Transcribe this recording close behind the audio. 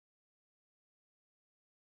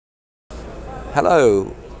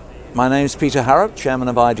Hello, my name is Peter Harrop, Chairman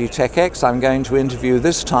of IDTechEx. I'm going to interview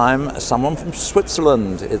this time someone from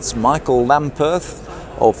Switzerland. It's Michael Lamperth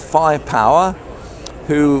of Phi-Power,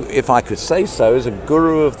 who, if I could say so, is a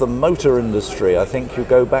guru of the motor industry. I think you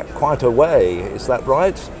go back quite a way, is that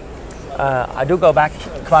right? I do go back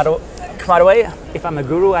quite a way. If I'm a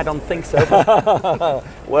guru, I don't think so.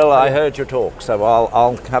 Well, I heard your talk, so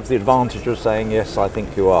I'll have the advantage of saying yes, I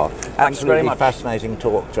think you are. Thanks Absolutely very much. Fascinating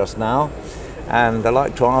talk just now. And I'd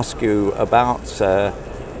like to ask you about,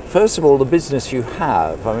 first of all, the business you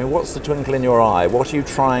have. I mean, what's the twinkle in your eye? What are you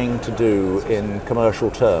trying to do in commercial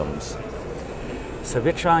terms? So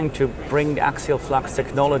we're trying to bring the axial flux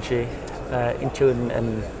technology into a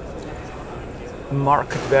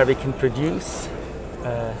market where we can produce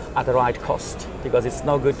at the right cost, because it's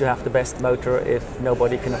no good to have the best motor if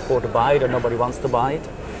nobody can afford to buy it or nobody wants to buy it.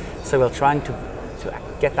 So we're trying to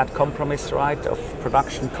get that compromise right of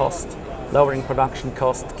production cost, lowering production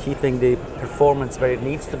cost, keeping the performance where it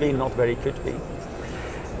needs to be, not where it could be,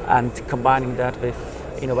 and combining that with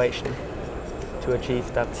innovation to achieve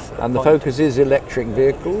that. And the focus is electric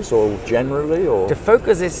vehicles, or generally, or? The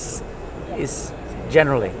focus is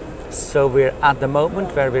generally. So we're at the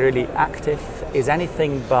moment where we're really active is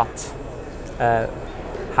anything but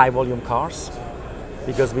high volume cars,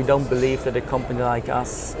 because we don't believe that a company like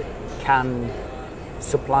us can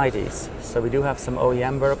supply these. So we do have some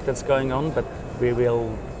OEM work that's going on, but we will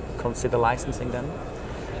consider licensing them.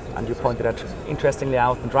 And you pointed that interestingly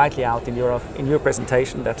out and rightly out in your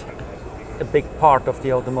presentation that a big part of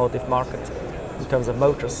the automotive market in terms of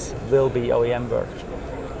motors will be OEM work.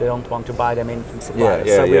 They don't want to buy them in from suppliers.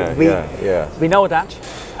 We know that,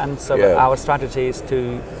 and so our strategy is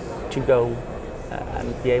to go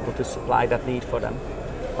and be able to supply that need for them.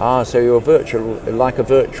 So you're like a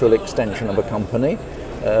virtual extension of a company.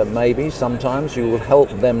 Maybe sometimes you will help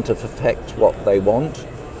them to perfect what they want,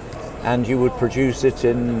 and you would produce it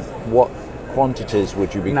in what quantities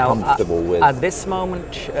would you be comfortable with? At this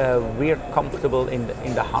moment, we're comfortable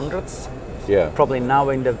in the hundreds. Yeah. Probably now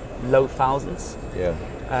in the low thousands. Yeah.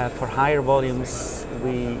 For higher volumes,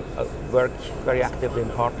 we work very actively in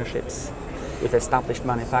partnerships with established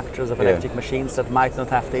manufacturers of electric machines that might not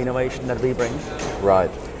have the innovation that we bring.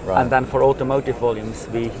 Right. And then for automotive volumes,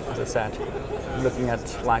 we, as I said, looking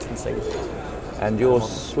at licensing. And your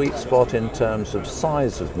sweet spot in terms of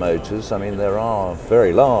size of motors, I mean, there are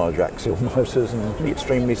very large axial motors and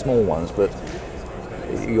extremely small ones, but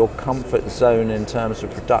your comfort zone in terms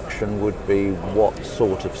of production would be what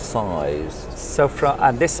sort of size? So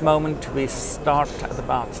at this moment, we start at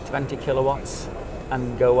about 20 kilowatts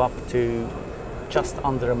and go up to just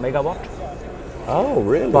under a megawatt. Oh,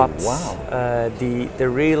 really? But wow. The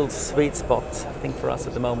real sweet spot, I think, for us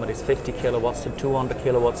at the moment is 50 kilowatts to 200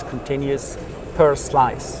 kilowatts continuous per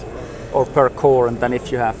slice or per core, and then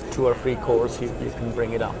if you have 2 or 3 cores, you can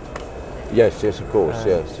bring it up. Yes, of course,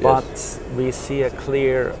 yes. But we see a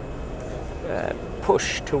clear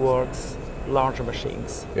push towards larger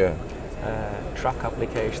machines. Yeah. Truck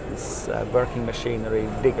applications, working machinery,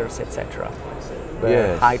 diggers, etc.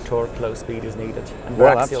 Where high torque, low speed is needed. And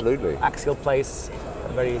absolutely. Axial plays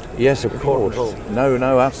a very important role.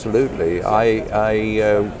 No, absolutely.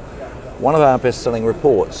 One of our best-selling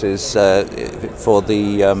reports is for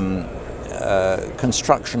the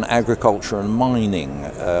construction, agriculture and mining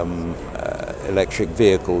electric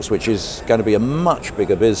vehicles, which is going to be a much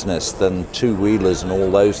bigger business than two-wheelers and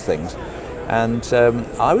all those things. And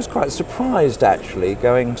I was quite surprised, actually,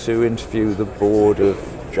 going to interview the board of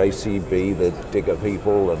JCB, the digger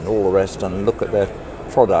people and all the rest, and look at their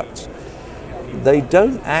products. They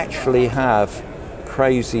don't actually have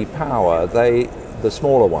crazy power. The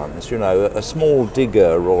smaller ones, you know, a small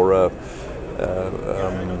digger or a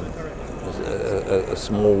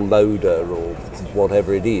small loader or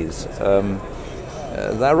whatever it is,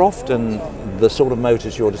 they're often the sort of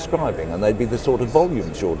motors you're describing, and they'd be the sort of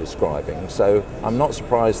volumes you're describing. So I'm not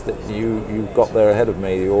surprised that you got there ahead of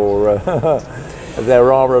me. Or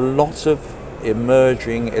there are a lot of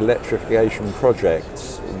emerging electrification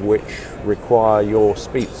projects which require your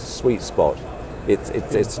sweet spot.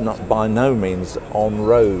 It's not by no means on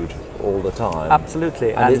road all the time.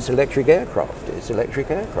 Absolutely. And it's electric aircraft.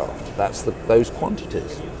 That's those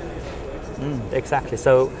quantities. Exactly.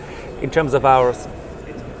 So in terms of ours,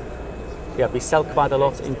 we sell quite a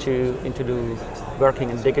lot into the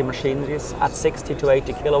working and digging machineries at 60 to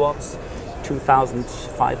 80 kilowatts,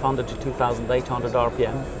 2,500 to 2,800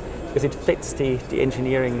 RPM, because it fits the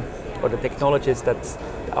engineering or the technologies that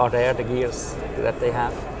are there, the gears that they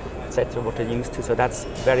have, etc., what they're used to. So that's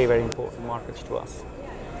very, very important market to us.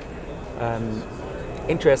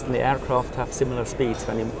 Interestingly, aircraft have similar speeds.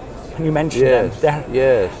 When you you mentioned them there.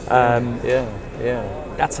 Yes. Yeah.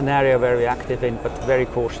 That's an area where we're active in, but very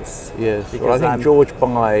cautious. Yes. Well, I think George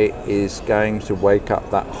By is going to wake up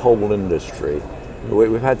that whole industry.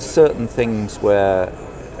 We've had certain things where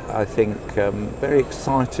I think very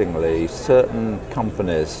excitingly, certain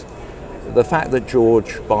companies, the fact that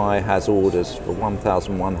George By has orders for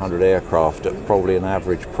 1,100 aircraft at probably an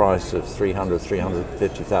average price of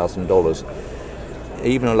 $350,000,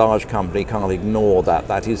 even a large company can't ignore that.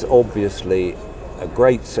 That is obviously a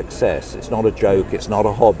great success. It's not a joke, it's not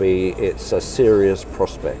a hobby, it's a serious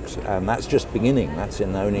prospect. And that's just beginning. That's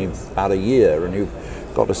in only about a year. And you've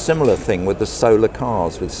got a similar thing with the solar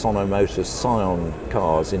cars, with Sono Motors Scion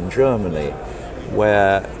cars in Germany,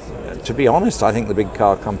 where, to be honest, I think the big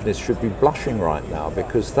car companies should be blushing right now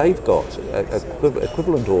because they've got an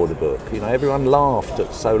equivalent order book. You know, everyone laughed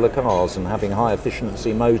at solar cars and having high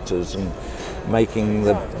efficiency motors and making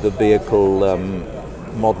the vehicle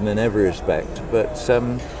modern in every respect, but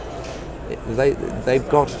they've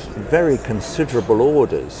got very considerable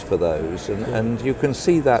orders for those, and you can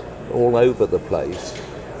see that all over the place.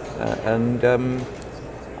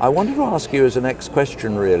 I wanted to ask you as a next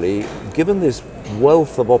question, really, given this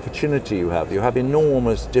wealth of opportunity you have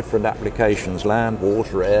enormous different applications, land,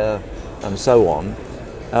 water, air, and so on.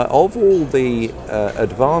 Of all the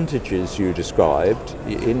advantages you described,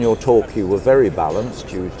 in your talk you were very balanced.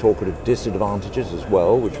 You talked of disadvantages as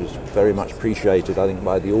well, which was very much appreciated, I think,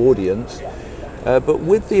 by the audience. But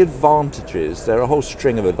with the advantages, there are a whole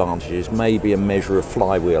string of advantages. Maybe a measure of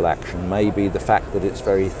flywheel action, maybe the fact that it's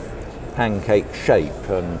very pancake shape,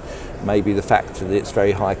 and maybe the fact that it's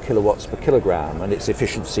very high kilowatts per kilogram, and its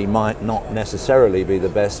efficiency might not necessarily be the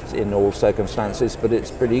best in all circumstances, but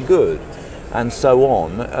it's pretty good, and so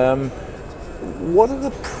on. What are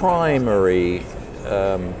the primary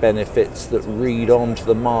benefits that read on to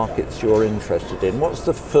the markets you're interested in? What's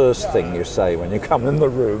the first thing you say when you come in the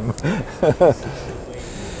room?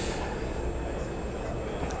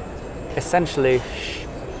 Essentially,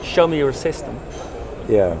 show me your system.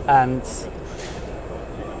 Yeah. And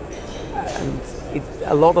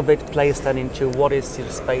a lot of it plays then into what is the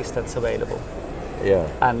space that's available. Yeah.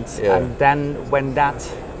 And then when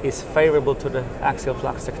that is favorable to the Axial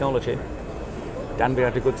Flux technology, then we're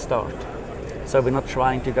at a good start. So we're not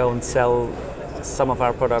trying to go and sell some of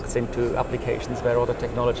our products into applications where other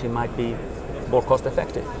technology might be more cost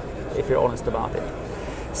effective, if you're honest about it.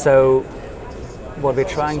 So what we're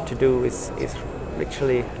trying to do is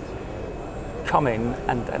literally come in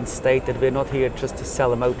and state that we're not here just to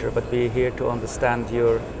sell a motor, but we're here to understand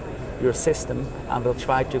your system, and we'll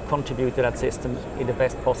try to contribute to that system in the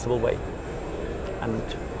best possible way. And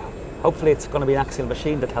hopefully it's going to be an Axial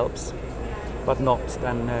machine that helps, but not,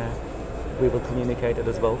 then we will communicate it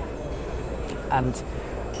as well. And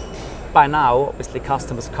by now, obviously,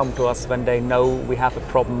 customers come to us when they know we have a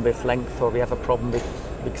problem with length, or we have a problem with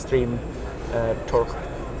extreme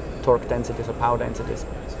torque densities or power densities.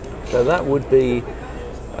 So that would be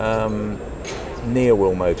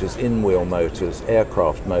near-wheel motors, in-wheel motors,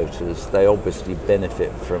 aircraft motors. They obviously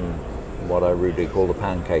benefit from what I really call the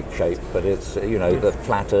pancake shape, but it's, you know, the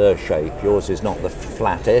flatter shape. Yours is not the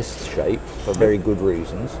flattest shape for very good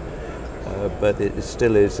reasons, but it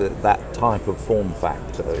still is that type of form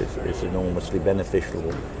factor is enormously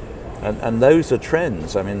beneficial. And those are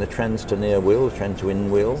trends. I mean, the trends to near-wheel, the trend to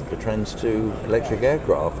in-wheel, the trends to electric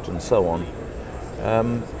aircraft, and so on.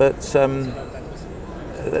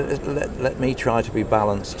 Let me try to be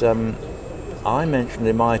balanced. I mentioned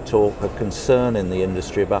in my talk a concern in the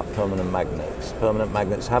industry about permanent magnets. Permanent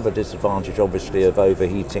magnets have a disadvantage, obviously, of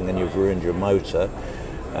overheating, and you've ruined your motor.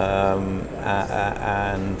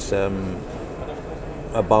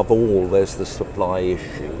 Above all, there's the supply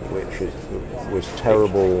issue, which was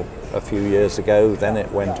terrible a few years ago. Then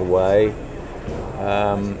it went away.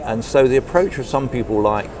 And so the approach of some people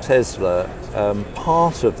like Tesla,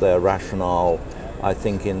 part of their rationale, I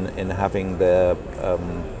think, in having their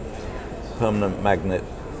permanent magnet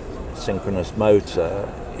synchronous motor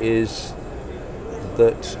is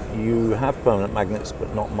that you have permanent magnets,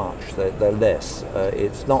 but not much. They're less.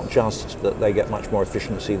 It's not just that they get much more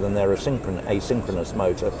efficiency than their asynchronous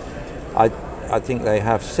motor. I think they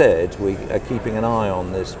have said we are keeping an eye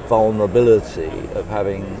on this vulnerability of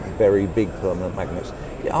having very big permanent magnets.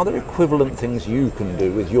 Are there equivalent things you can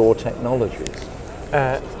do with your technologies?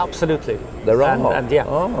 Absolutely. There are? And yeah,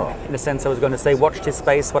 in a sense I was going to say, watch this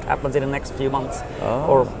space, what happens in the next few months,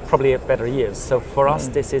 or probably a better years. So for us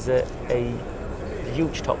this is a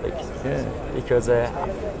huge topic, because at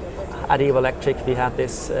EVO Electric we had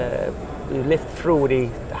this, we lived through the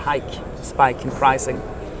spike in pricing,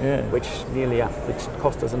 which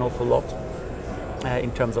cost us an awful lot.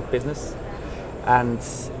 in terms of business. And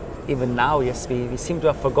even now, yes, we seem to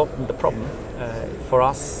have forgotten the problem. For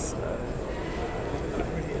us,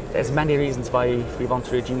 there's many reasons why we want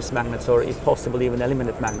to reduce magnets, or if possible even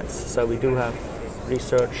eliminate magnets. So we do have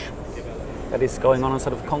research that is going on a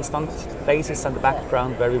sort of constant basis in the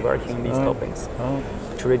background, where we're working on these topics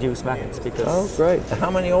to reduce magnets. Because great!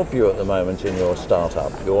 How many of you at the moment in your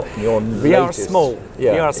startup? We are small. We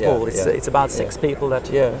are small. It's about 6 people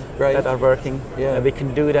that are working. We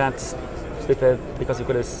can do that because we've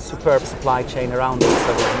got a superb supply chain around us.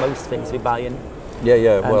 So with most things we buy in.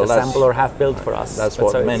 And assemble or have built for us. That's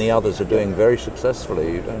what many others are doing very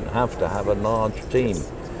successfully. You don't have to have a large team,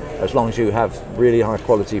 as long as you have really high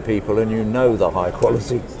quality people and you know the high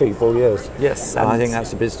quality people. Yes. And I think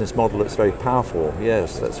that's a business model that's very powerful.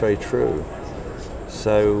 Yes, that's very true.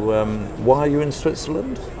 So why are you in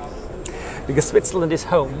Switzerland? Because Switzerland is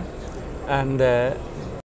home, and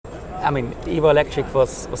I mean, Evo Electric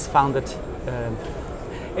was founded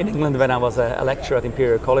in England when I was a lecturer at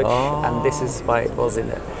Imperial College, and this is why it was in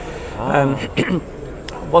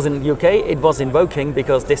was in UK. It was in Woking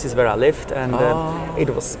because this is where I lived, and it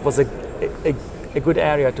was a good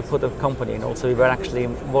area to put a company in. Also, we were actually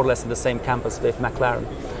more or less in the same campus with McLaren,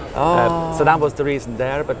 so that was the reason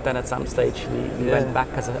there. But then at some stage we went back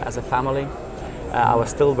as a family. I was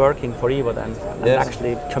still working for Evo then, and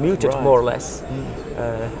actually commuted more or less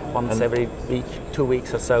once every week, 2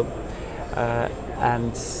 weeks or so.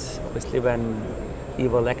 And obviously when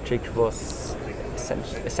Evo Electric was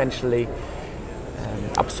essentially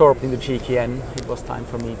absorbed into GKN, it was time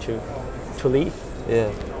for me to leave.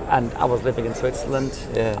 And I was living in Switzerland.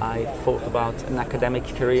 I thought about an academic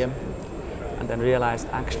career, and then realized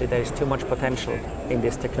actually there is too much potential in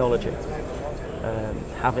this technology.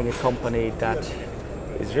 Having a company that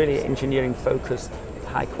is really engineering focused,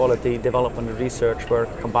 high quality development and research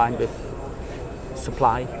work combined with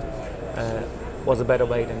supply was a better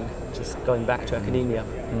way than just going back to academia.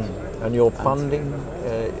 And your funding?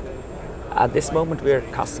 At this moment we're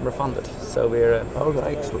customer funded, so we're...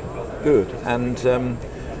 excellent. Good. And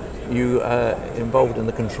you are involved in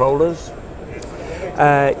the controllers?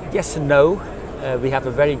 Yes and no. We have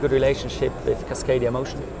a very good relationship with Cascadia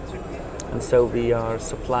Motion, and so we are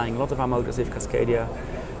supplying a lot of our motors with Cascadia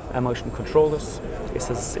motion controllers. This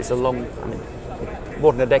is a long,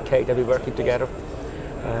 more than a decade that we're working together.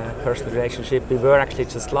 Personal relationship. We were actually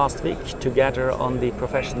just last week together on the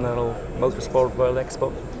Professional Motorsport World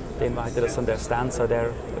Expo. They invited us on their stand, so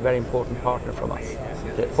they're a very important partner for us.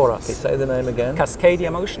 Can you say the name again?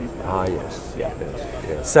 Cascadia Motion. Yes.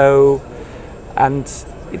 Yes. So, and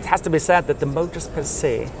it has to be said that the motors per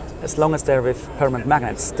se, as long as they're with permanent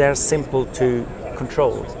magnets, they're simple to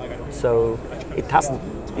control. So it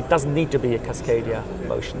doesn't need to be a Cascadia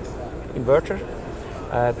Motion inverter.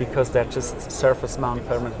 Because they're just surface mount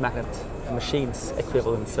permanent magnet machines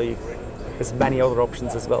equivalent, so there's many other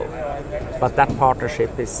options as well. But that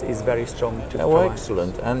partnership is very strong to provide.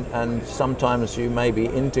 Excellent. And sometimes you may be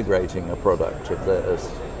integrating a product of theirs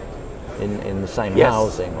in the same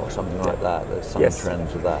housing or something like that. There's some trend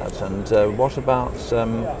to that. And what about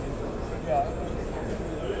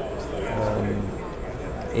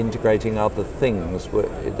integrating other things?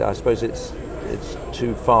 I suppose it's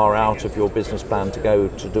too far out of your business plan to go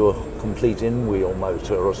to do a complete in-wheel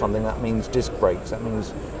motor or something. That means disc brakes, that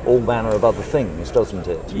means all manner of other things, doesn't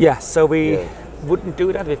it? Yes, so we wouldn't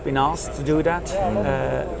do that. We've been asked to do that.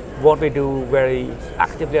 What we do very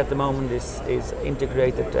actively at the moment is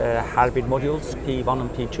integrated hybrid modules, P1 and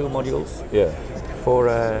P2 modules, for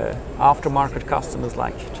aftermarket customers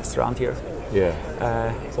like just around here,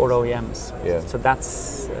 or OEMs. So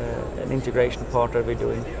that's an integration part that we're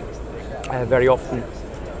doing very often.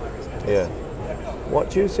 What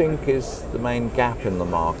do you think is the main gap in the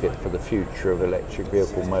market for the future of electric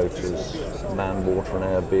vehicle motors, land, water and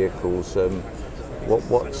air vehicles?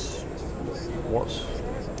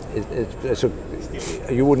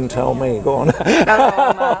 You wouldn't tell me, go on.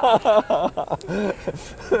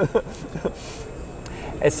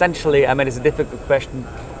 Essentially, it's a difficult question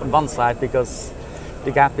on one side because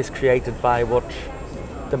the gap is created by what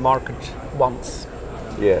the market wants.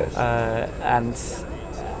 And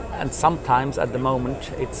sometimes at the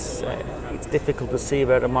moment it's difficult to see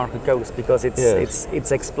where the market goes because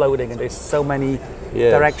it's exploding and there's so many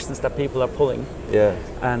directions that people are pulling.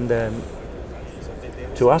 And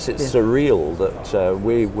to us it's surreal that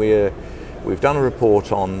we've done a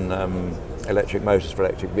report on electric motors for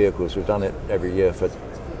electric vehicles. We've done it every year for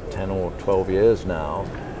 10 or 12 years now,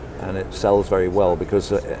 and it sells very well because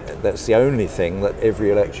that's the only thing that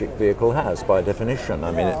every electric vehicle has by definition.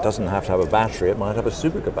 I mean, it doesn't have to have a battery, it might have a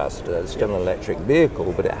supercapacitor. It's still an electric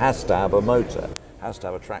vehicle, but it has to have a motor, has to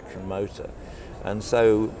have a traction motor. And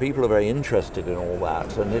so people are very interested in all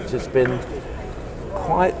that, and it has been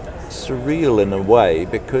quite surreal in a way,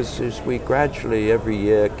 because as we gradually every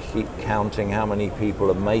year keep counting how many people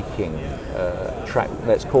are making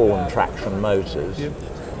let's call them traction motors,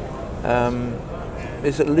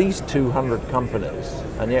 there's at least 200 companies,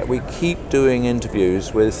 and yet we keep doing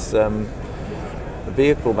interviews with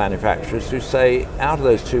vehicle manufacturers who say out of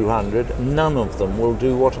those 200 none of them will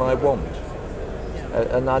do what I want.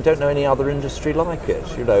 And I don't know any other industry like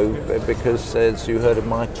it, you know, because as you heard in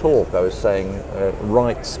my talk, I was saying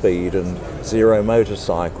right speed and zero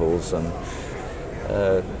motorcycles and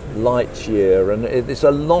light year, and it's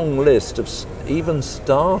a long list of even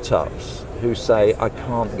startups who say I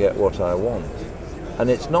can't get what I want. And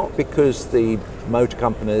it's not because the motor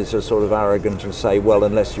companies are sort of arrogant and say, well,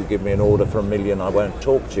 unless you give me an order for $1 million, I won't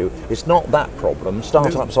talk to you. It's not that problem.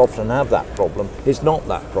 Startups often have that problem. It's not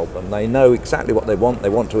that problem. They know exactly what they want. They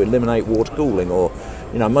want to eliminate water cooling, or,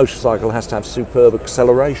 you know, a motorcycle has to have superb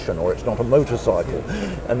acceleration, or it's not a motorcycle.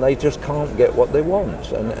 And they just can't get what they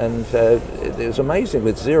want. And it was amazing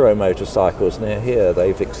with Zero motorcycles near here.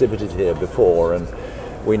 They've exhibited here before, and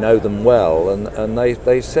we know them well, and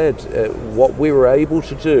they said what we were able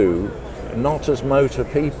to do, not as motor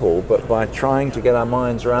people, but by trying to get our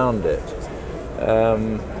minds around it,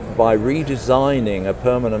 by redesigning a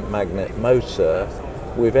permanent magnet motor,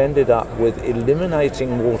 we've ended up with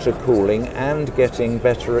eliminating water cooling and getting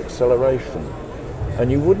better acceleration.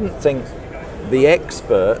 And you wouldn't think the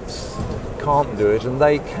experts can't do it, and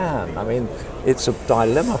they can. I mean, it's a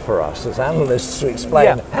dilemma for us as analysts to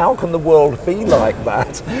explain how can the world be like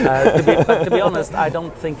that. To be honest, I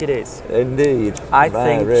don't think it is. Indeed. I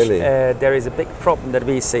think really. There is a big problem that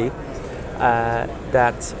we see,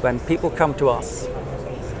 that when people come to us,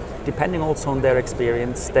 depending also on their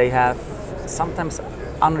experience, they have sometimes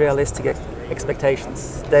unrealistic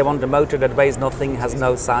expectations. They want a motor that weighs nothing, has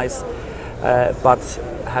no size, but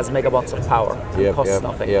has megawatts of power, and costs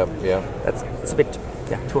nothing. That's a bit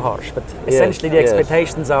too harsh, but essentially the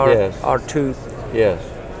expectations are too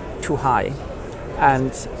high.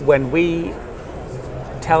 And when we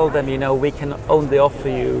tell them, you know, we can only offer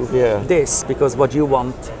you this because what you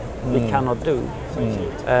want we cannot do,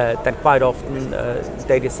 then quite often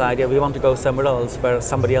they decide, we want to go somewhere else, where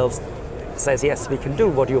somebody else says, yes, we can do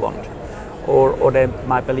what you want, or they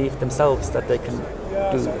might believe themselves that they can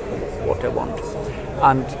do what they want.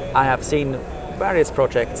 And I have seen various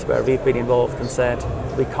projects where we've been involved and said,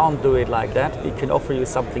 we can't do it like that, we can offer you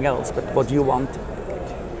something else, but what you want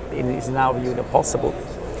is in our view impossible.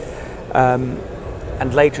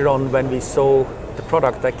 And later on, when we saw the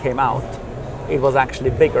product that came out, it was actually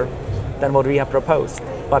bigger than what we have proposed.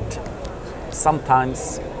 But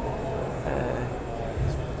sometimes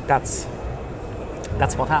that's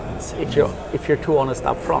what happens if you're too honest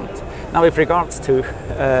up front. Now, with regards to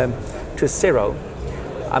Zero,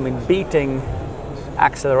 I mean, beating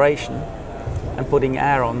acceleration and putting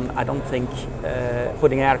air on, I don't think,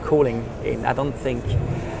 putting air cooling in, I don't think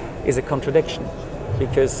is a contradiction,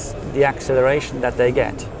 because the acceleration that they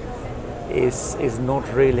get is not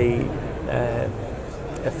really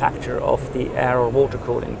a factor of the air or water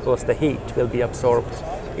cooling, because the heat will be absorbed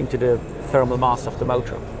into the thermal mass of the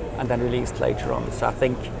motor and then released later on. So I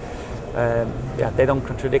think they don't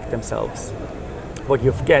contradict themselves. What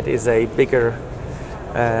you get is a bigger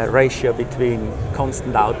ratio between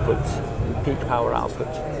constant output and peak power output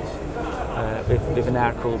with an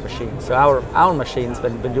air-cooled machine. So our machines,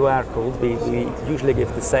 when we do air-cooled, we usually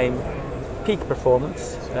give the same peak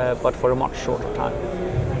performance, but for a much shorter time.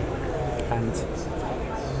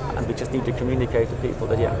 And we just need to communicate to people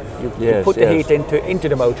that you put the heat into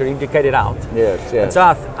the motor, you get it out. And so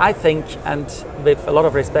I think, and with a lot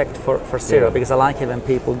of respect for Zero, because I like it when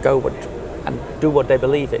people go and do what they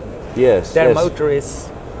believe in. Motor is,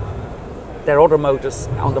 there are other motors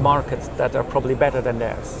on the market that are probably better than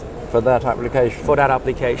theirs. For that application? For that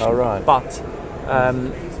application. Oh, right. But,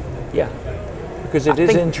 because it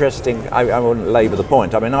is interesting, I wouldn't labour the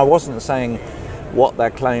point. I mean, I wasn't saying what they're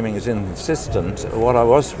claiming is inconsistent. What I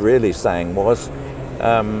was really saying was,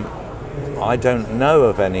 I don't know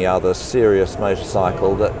of any other serious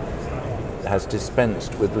motorcycle that has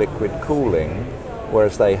dispensed with liquid cooling,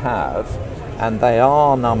 whereas they have. And they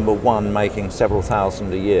are number one, making several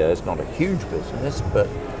thousand a year. It's not a huge business, but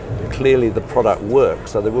clearly the product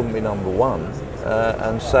works, so they wouldn't be number one.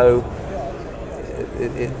 And so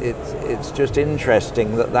it's just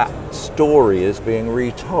interesting that that story is being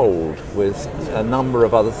retold with a number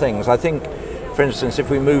of other things. I think, for instance, if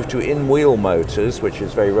we move to in-wheel motors, which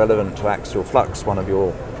is very relevant to axial flux, one of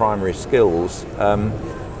your primary skills,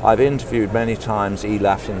 I've interviewed many times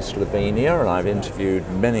ELAF in Slovenia, and I've interviewed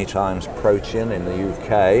many times Protean in the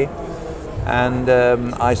UK. And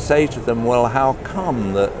I say to them, well, how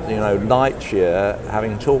come that, you know, Lightyear,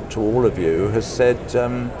 having talked to all of you, has said,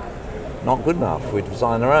 not good enough, we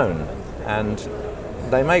design our own. And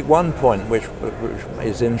they make one point which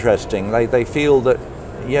is interesting. They feel that,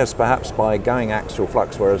 yes, perhaps by going axial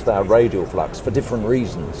flux, whereas they're radial flux, for different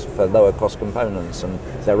reasons, for lower cost components and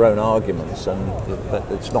their own arguments, and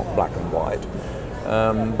it's not black and white.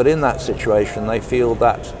 But in that situation, they feel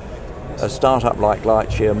that a startup like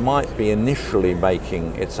Lightyear might be initially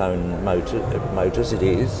making its own motors, it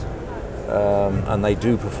is, and they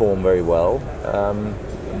do perform very well.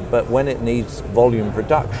 But when it needs volume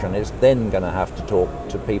production, it's then going to have to talk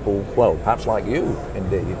to people, well, perhaps like you,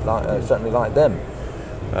 indeed, certainly like them.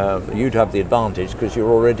 You'd have the advantage because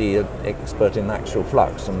you're already an expert in axial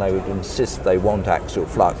flux, and they would insist they want axial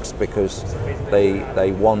flux because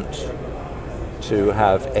they want to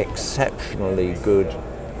have exceptionally good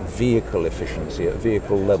vehicle efficiency at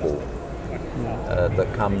vehicle level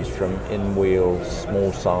that comes from in-wheel,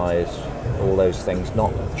 small size, all those things,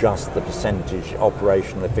 not just the percentage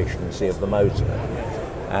operational efficiency of the motor.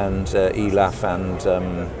 And ELAF and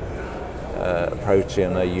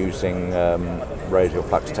Protean are using radial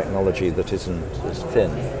flux technology that isn't as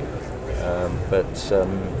thin.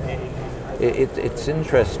 It's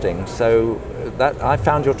interesting. So that I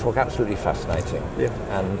found your talk absolutely fascinating. Yeah.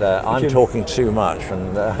 And I'm talking too much,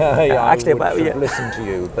 and actually, I would listen to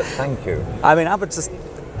you. But thank you. I mean, I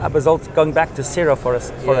was also going back to Zero for a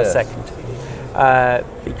second,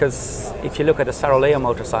 because if you look at a Sarolea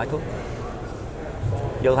motorcycle,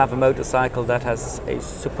 you'll have a motorcycle that has a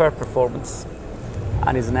superb performance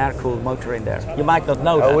and is an air-cooled motor in there. You might not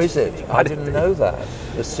know that. Oh, is it? I didn't know that.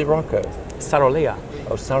 The Sirocco. Sarolea.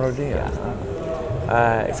 Oh, Sarolea.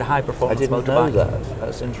 Yeah. It's a high-performance motorbike. I didn't know that.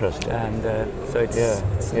 That's interesting. And so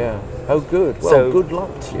it's... Yeah. Oh, good. Well, so, good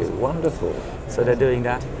luck to you. Wonderful. So they're doing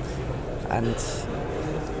that. And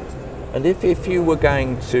if you were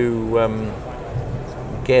going to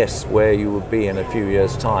guess where you would be in a few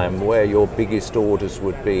years' time, where your biggest orders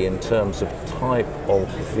would be in terms of type of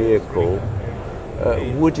vehicle,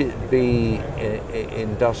 would it be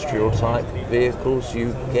industrial type vehicles,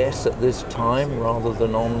 you guess, at this time, rather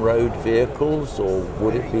than on-road vehicles, or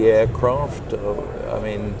would it be aircraft? I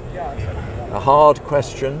mean, a hard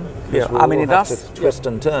question. Yeah, I mean, have to twist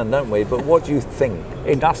and turn, don't we? But what do you think?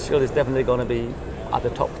 Industrial is definitely going to be at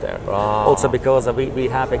the top there. Also because we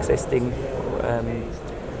have existing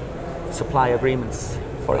supply agreements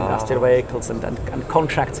for industrial vehicles and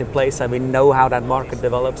contracts in place, and we know how that market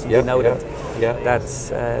develops, and we know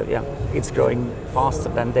that's it's growing faster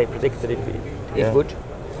than they predicted it would.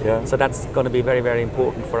 Yeah. So that's going to be very, very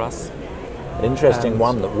important for us. Interesting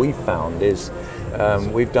one that we found is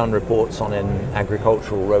we've done reports on in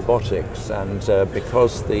agricultural robotics, and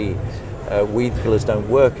because the weed killers don't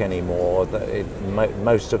work anymore,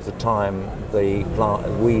 most of the time the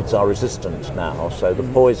weeds are resistant now, so the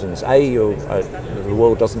poisons, the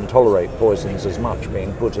world doesn't tolerate poisons as much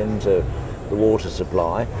being put into the water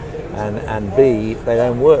supply, and B, they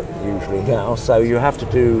don't work usually now, so you have to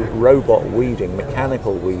do robot weeding,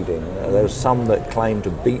 mechanical weeding. There's some that claim to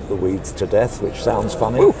beat the weeds to death, which sounds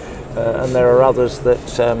funny. And there are others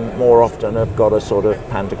that more often have got a sort of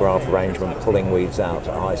pantograph arrangement, pulling weeds out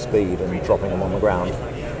at high speed and dropping them on the ground.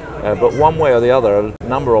 But one way or the other, a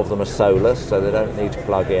number of them are solar, so they don't need to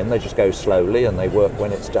plug in. They just go slowly and they work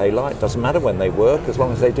when it's daylight. Doesn't matter when they work, as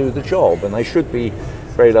long as they do the job. And they should be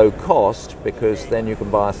very low cost, because then you can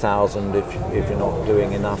buy 1,000 if you're not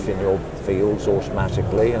doing enough in your fields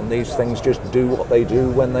automatically. And these things just do what they do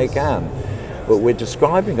when they can. But we're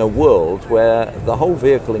describing a world where the whole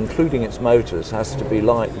vehicle, including its motors, has to be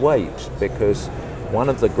lightweight, because one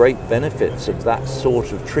of the great benefits of that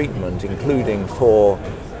sort of treatment, including for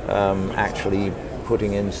actually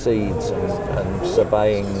putting in seeds and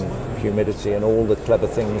surveying humidity and all the clever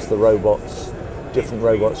things the different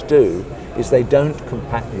robots do, is they don't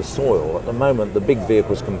compact the soil. At the moment, the big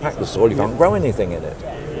vehicles compact the soil, you can't grow anything in it.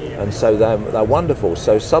 And so they're wonderful.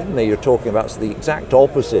 So suddenly you're talking about the exact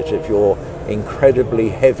opposite of your incredibly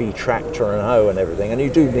heavy tractor and hoe and everything, and you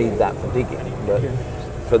do need that for digging. But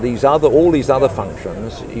for all these other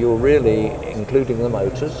functions, you're really, including the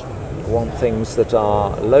motors, want things that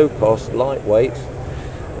are low cost, lightweight.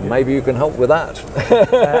 Maybe you can help with that.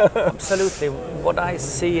 Absolutely. What I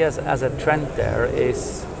see as a trend there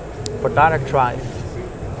is, for direct drive,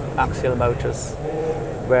 axial motors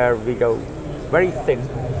where we go very thin,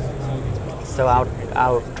 so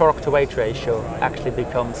our torque to weight ratio actually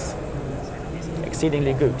becomes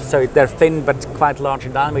exceedingly good. So they're thin but quite large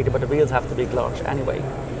in diameter, but the wheels have to be large anyway.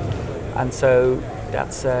 And so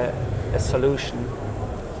that's a solution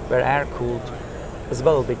where air-cooled as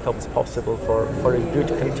well becomes possible for a good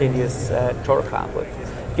continuous torque output.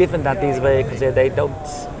 Given that these vehicles, they don't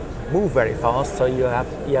move very fast, so you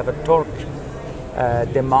have a torque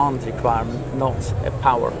demand requirement, not a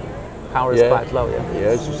power. Power is quite low. Yeah,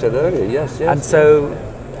 as you said earlier, yes.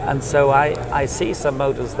 And so I see some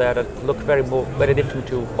motors there that look very different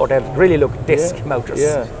to, or that really look disc motors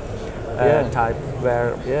type,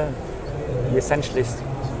 where you essentially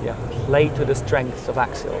play to the strengths of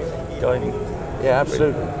Axial.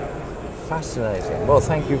 Absolutely. Fascinating. Well,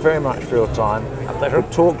 thank you very much for your time. A pleasure.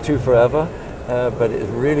 Could talk to you forever, but it's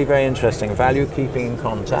really very interesting. Value keeping in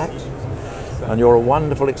contact. And you're a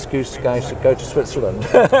wonderful excuse to go to Switzerland.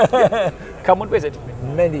 Come and visit.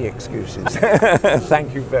 Many excuses.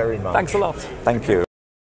 Thank you very much. Thanks a lot. Thank you.